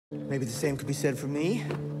Maybe the same could be said for me.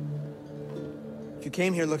 If you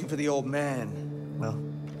came here looking for the old man, well,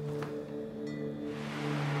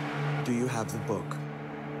 do you have the book?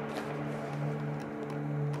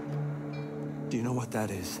 Do you know what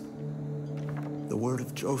that is? The word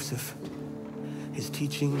of Joseph. His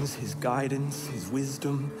teachings, his guidance, his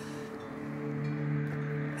wisdom,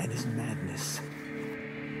 and his madness.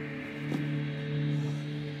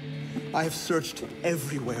 I have searched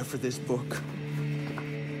everywhere for this book.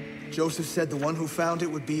 Joseph said the one who found it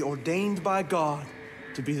would be ordained by God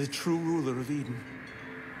to be the true ruler of Eden.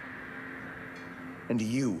 And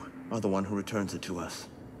you are the one who returns it to us.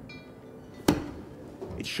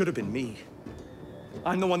 It should have been me.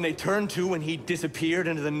 I'm the one they turned to when he disappeared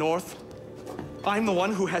into the north. I'm the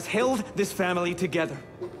one who has held this family together.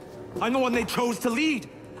 I'm the one they chose to lead.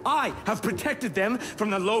 I have protected them from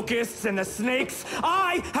the locusts and the snakes.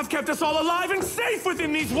 I have kept us all alive and safe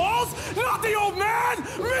within these walls, not the old man,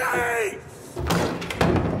 me!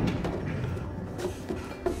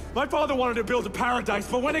 My father wanted to build a paradise,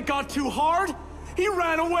 but when it got too hard, he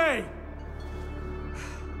ran away.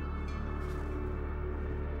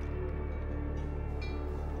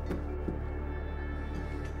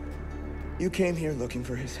 You came here looking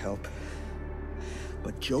for his help,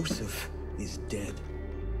 but Joseph is dead.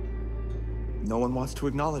 No one wants to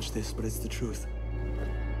acknowledge this, but it's the truth.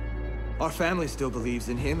 Our family still believes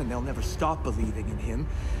in him, and they'll never stop believing in him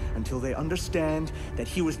until they understand that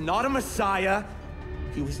he was not a messiah,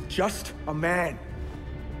 he was just a man.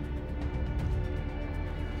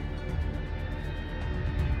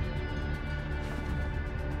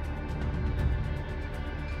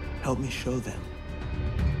 Help me show them.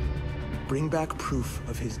 Bring back proof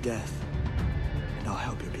of his death, and I'll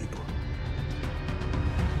help your people.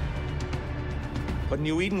 But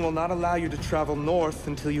New Eden will not allow you to travel north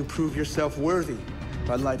until you prove yourself worthy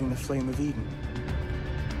by lighting the flame of Eden.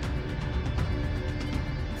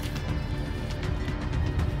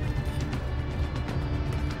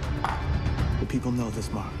 The people know this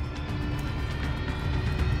mark.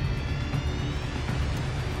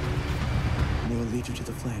 And they will lead you to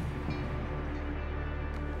the flame.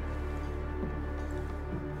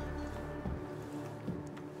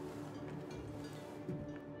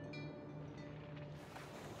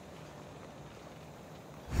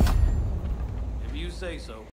 You say so.